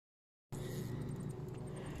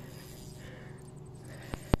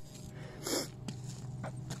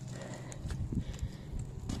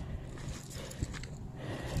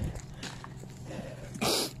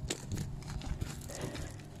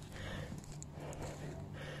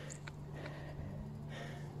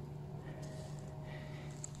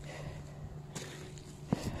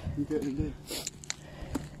Indeed.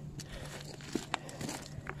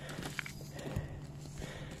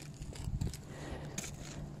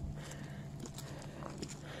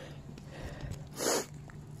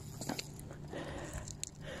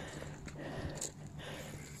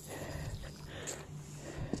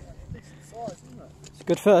 It's a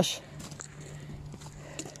good fish.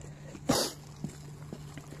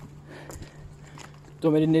 Do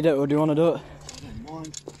you want me to net it or do you want to do it? I don't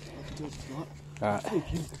mind. I can do it tonight. Alright.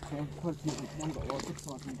 One got lost, looks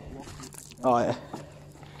like one got lost. Oh yeah.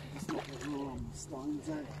 It's not that we're all on the stones,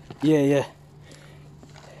 eh? Yeah, yeah.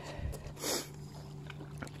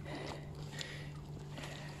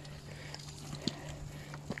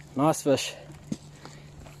 Nice fish.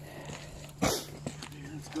 Yeah,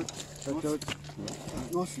 that's good. That's good.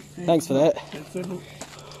 Nice and fair. Thanks for that.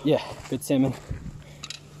 Yeah, good salmon.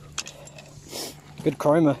 Good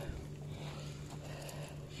chroma.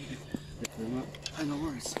 Hey, no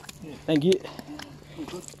worries. Yeah. Thank you.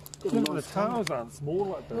 Good. Even the tails aren't small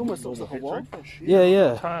like that. It almost looks like a wild fish. Yeah,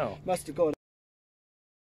 yeah. Tail. Must have got.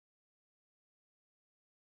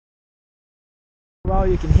 Well,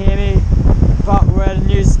 you can hear me, but we're at a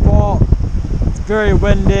new spot. It's very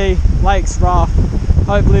windy, lake's rough.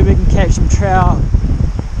 Hopefully we can catch some trout.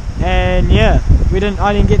 And yeah,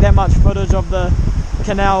 I didn't get that much footage of the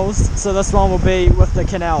canals, so this one will be with the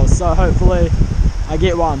canals. So hopefully I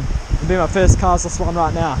get one. It'll be my first cast this one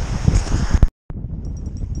right now.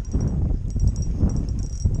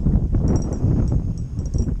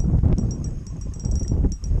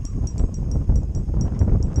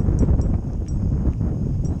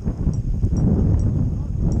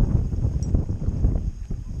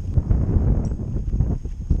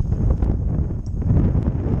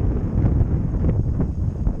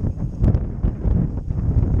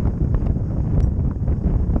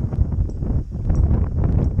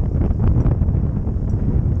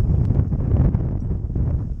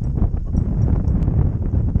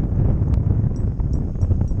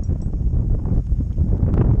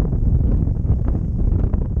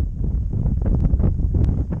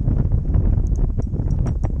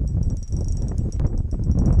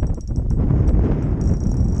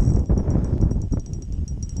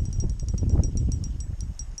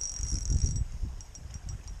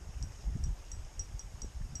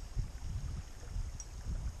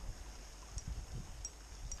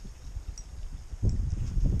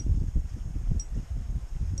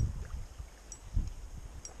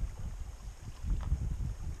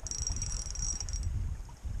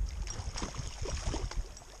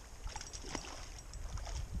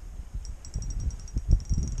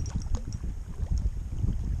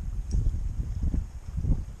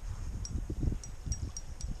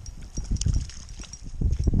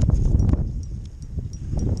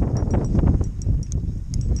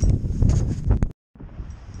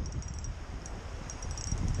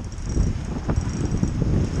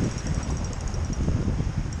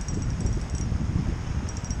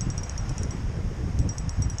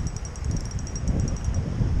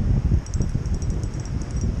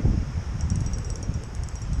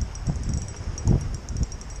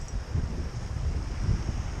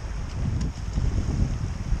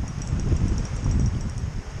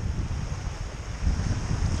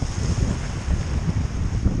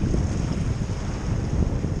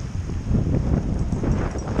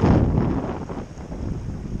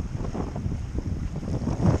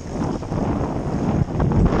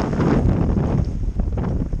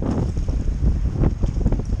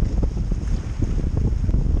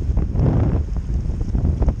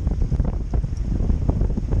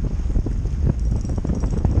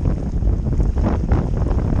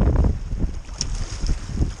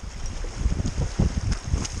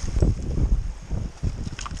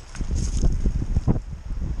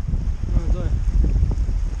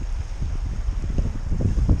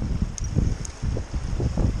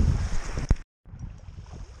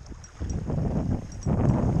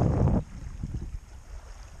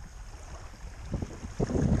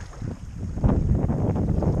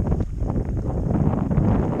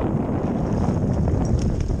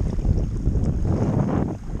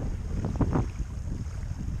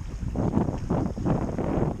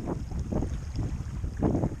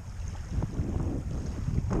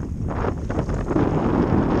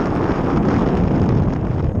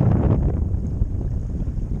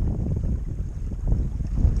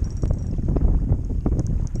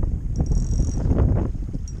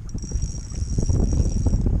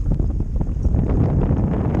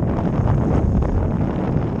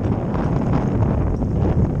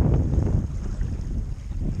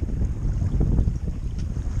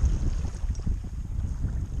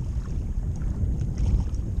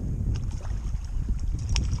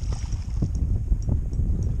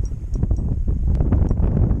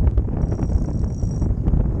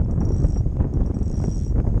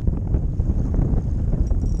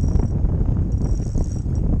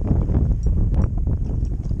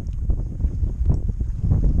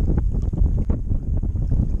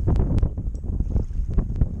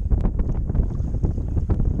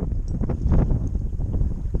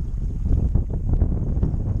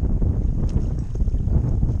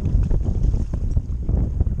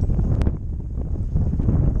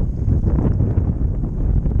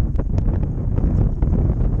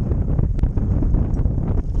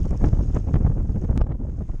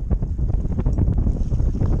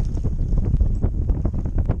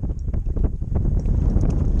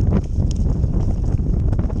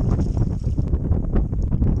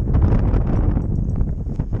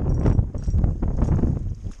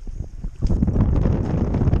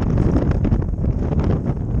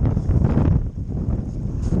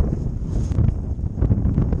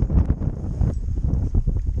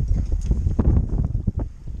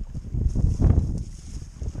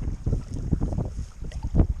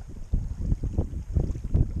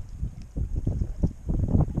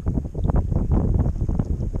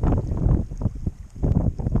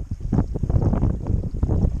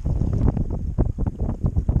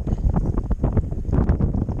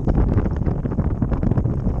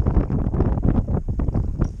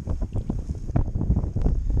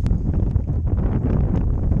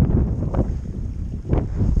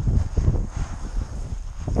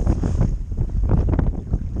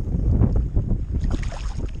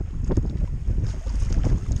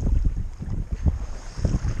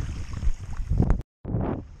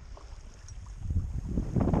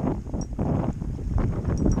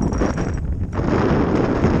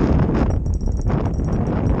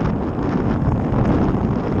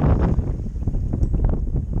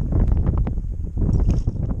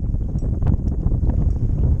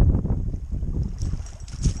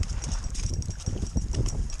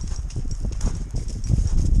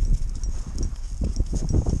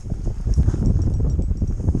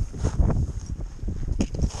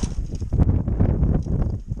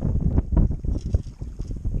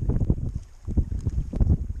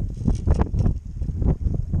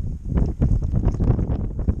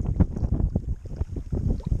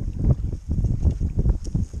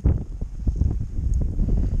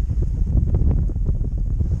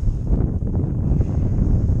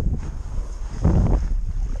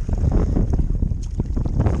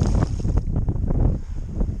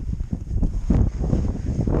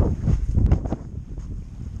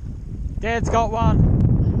 Dad's got one.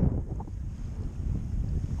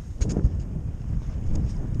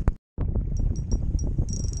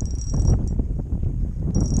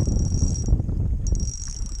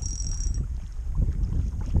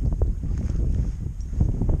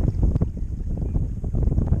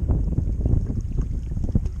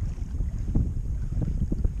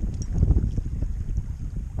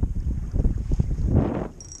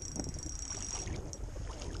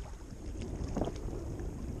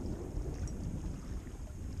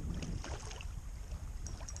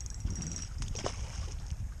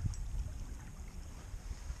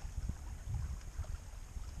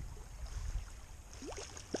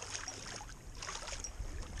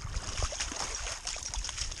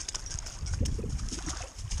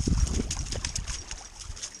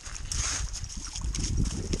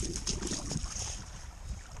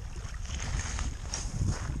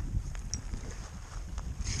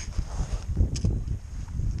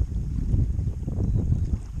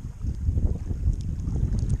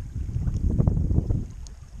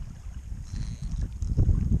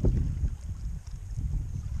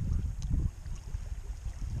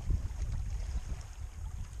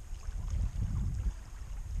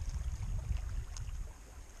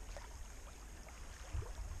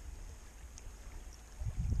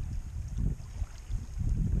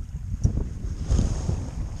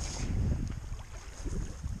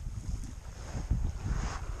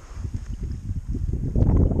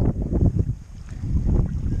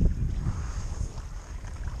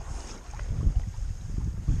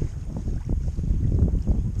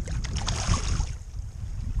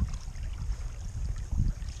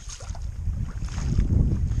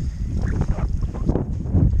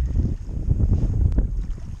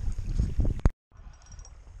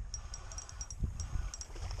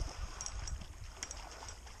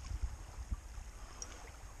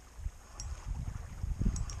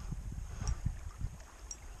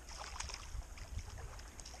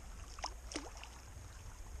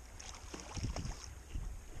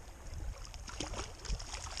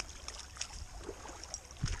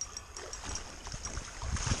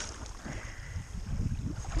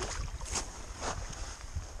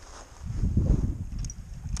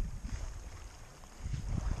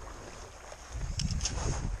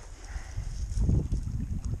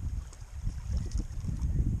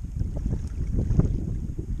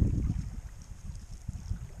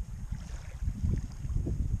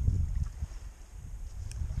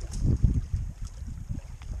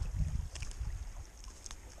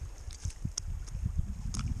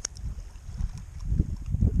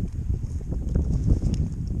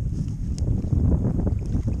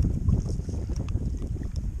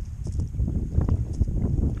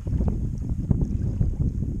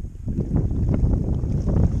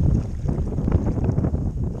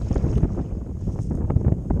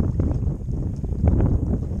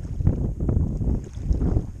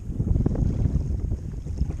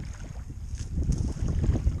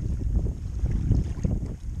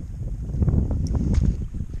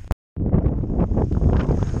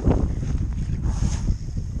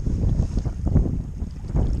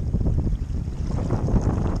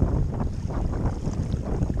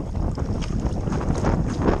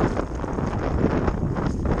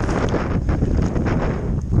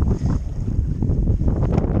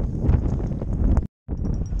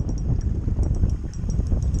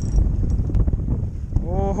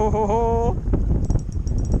 Oh,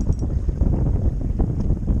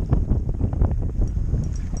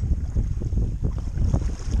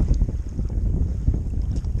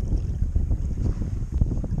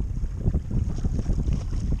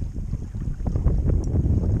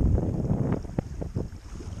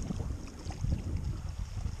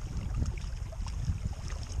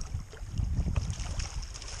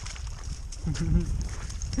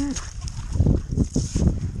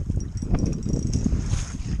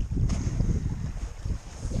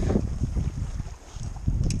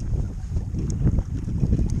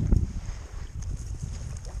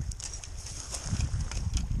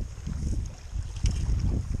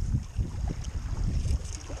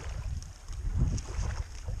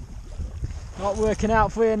 not working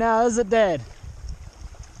out for you now, is it, Dad?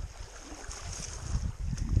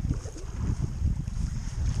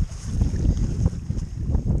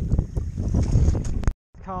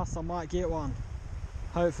 Cast, I might get one,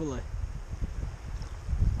 hopefully.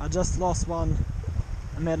 I just lost one.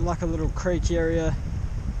 I'm at like a little creek area.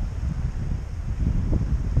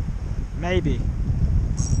 Maybe.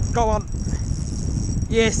 Go on.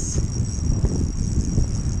 Yes.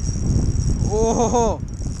 Oh,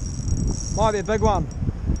 might be a big one.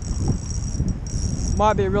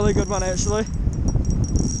 Might be a really good one actually.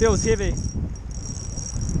 Feels heavy.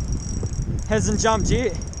 Hasn't jumped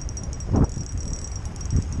yet.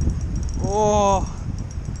 Oh,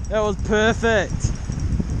 that was perfect.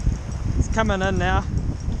 It's coming in now.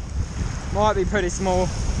 Might be pretty small.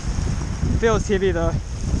 Feels heavy though.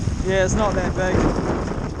 Yeah, it's not that big.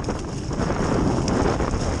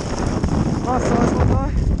 Nice size one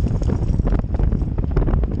though.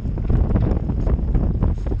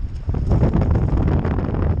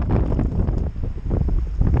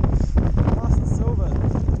 Nice and silver.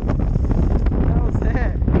 How was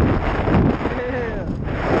that? Yeah.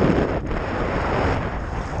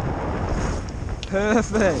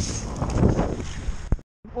 Perfect.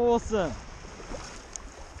 Awesome.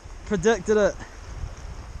 Predicted it.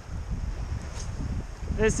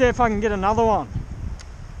 Let's see if I can get another one.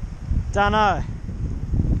 Dunno.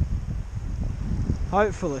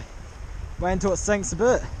 Hopefully. Wait until it sinks a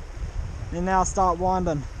bit. And now start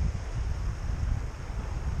winding.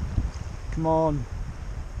 Come on.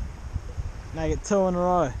 Make it 2 in a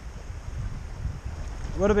row.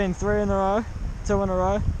 Would have been 3 in a row. 2 in a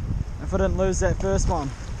row. If I didn't lose that first one.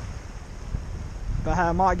 But hey,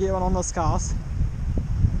 I might get one on this cast.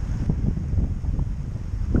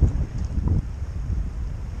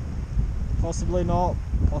 Possibly not,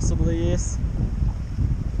 possibly yes.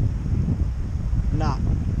 Nah,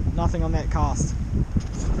 nothing on that cast.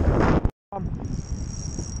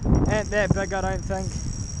 Ain't that big, I don't think.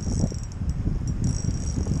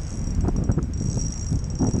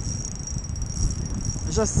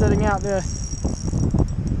 It's just sitting out there.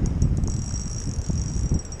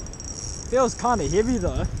 Feels kind of heavy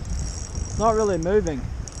though. It's not really moving.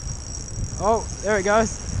 Oh, there it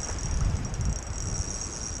goes.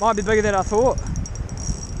 Might be bigger than I thought.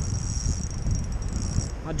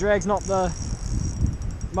 My drag's not the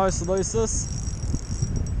most loosest.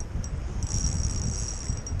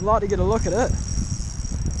 I'd like to get a look at it.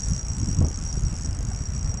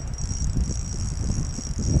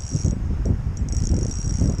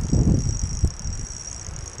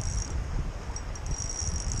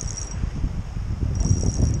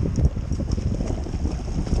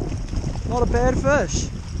 Not a bad fish.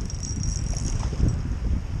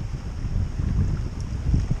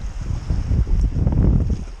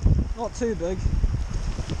 Not too big.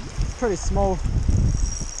 It's pretty small.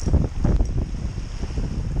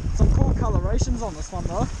 Some cool colorations on this one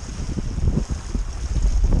though.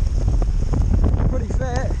 Pretty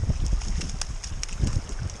fat.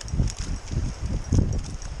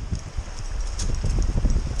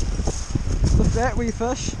 The fat wee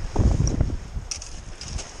fish.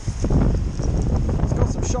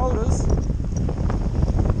 Shoulders,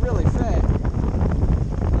 really fat.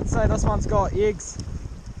 I'd say this one's got eggs.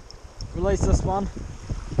 Release this one,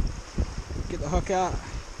 get the hook out.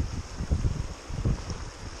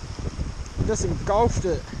 Just engulfed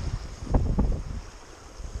it.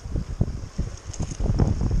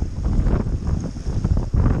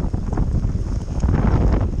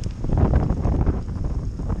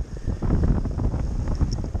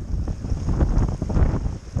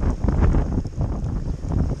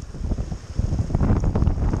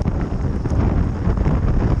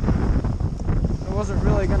 Wasn't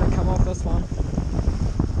really going to come off this one.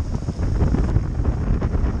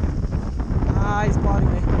 Ah, he's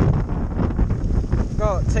biting me.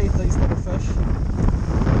 Got teeth, these little fish.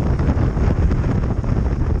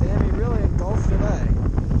 Damn, he really engulfed it, eh?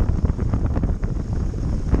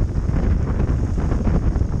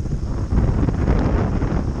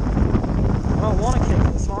 I don't want to keep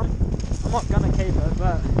this one. I'm not going to keep it,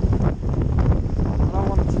 but I don't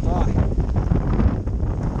want it to die.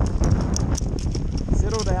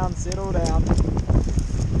 Settle down, settle down.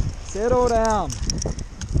 Settle down.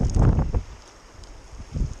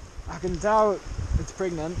 I can tell it's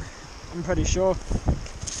pregnant, I'm pretty sure.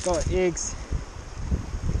 It's got eggs.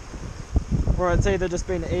 Or it's either just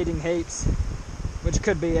been eating heaps, which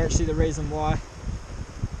could be actually the reason why.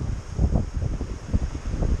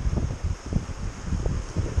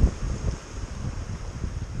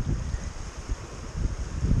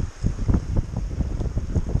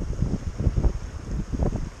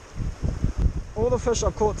 All the fish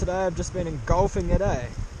I've caught today have just been engulfing it, eh?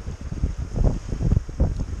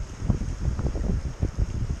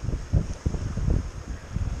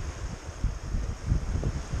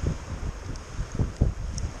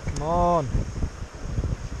 Come on.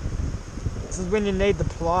 This is when you need the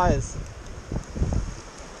pliers.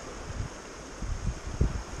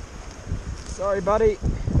 Sorry, buddy.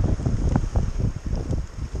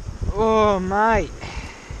 Oh, mate.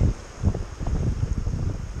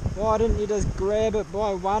 Why didn't you just grab it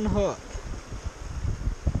by one hook?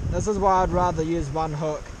 This is why I'd rather use one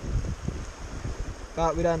hook.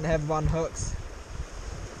 But we don't have one hooks.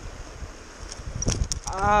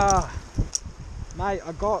 Mate,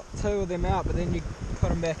 I got 2 of them out, but then you put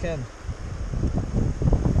them back in.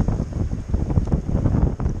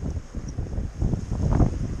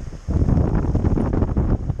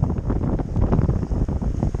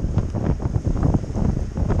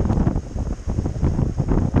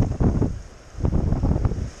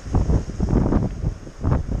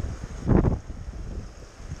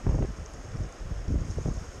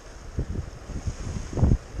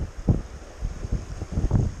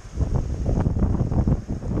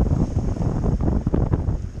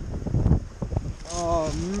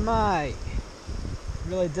 Mate,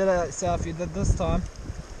 really did it yourself, you did this time.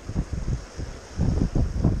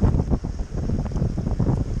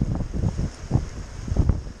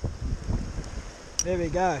 There we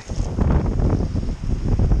go.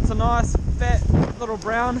 It's a nice fat little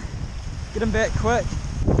brown. Get him back quick.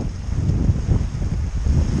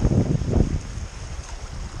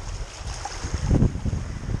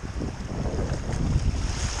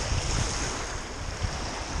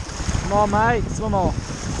 Come on mate, swim off.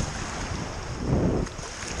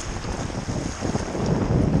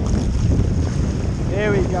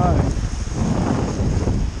 There we go.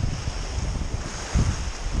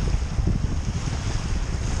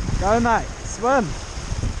 Go mate, swim.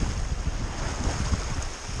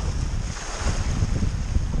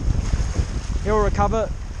 He'll recover.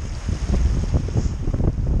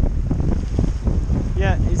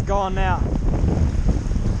 Yeah, he's gone now.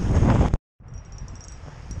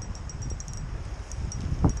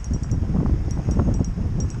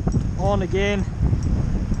 On again.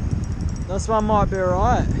 This one might be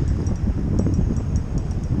alright.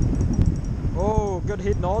 Oh, good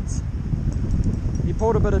head nods. He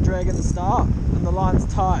pulled a bit of drag at the start and the line's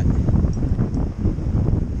tight.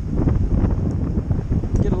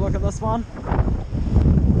 Get a look at this one.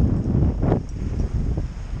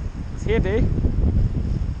 It's heavy.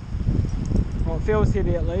 Well, it feels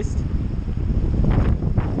heavy at least.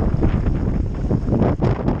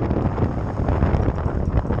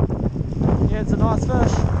 Yeah, it's a nice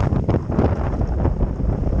fish.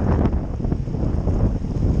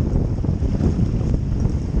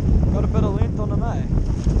 Got a bit of length on him, eh?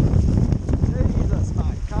 Jesus,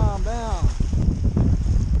 mate, calm down.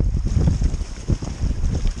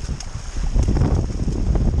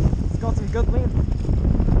 It's got some good length.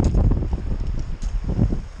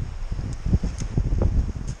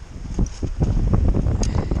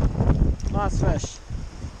 Nice fish.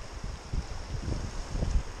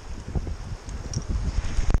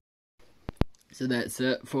 So that's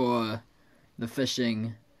it for the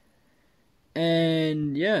fishing,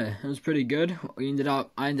 and yeah, it was pretty good. I ended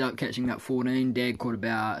up catching about 14. Dad caught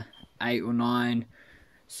about 8 or 9.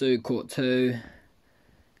 Sue caught 2.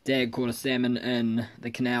 Dad caught a salmon in the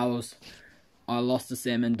canals. I lost a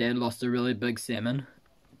salmon. Dad lost a really big salmon.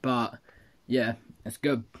 But yeah, it's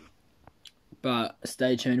good. But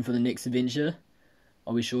stay tuned for the next adventure.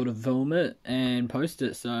 I'll be sure to film it and post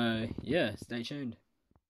it. So yeah, stay tuned.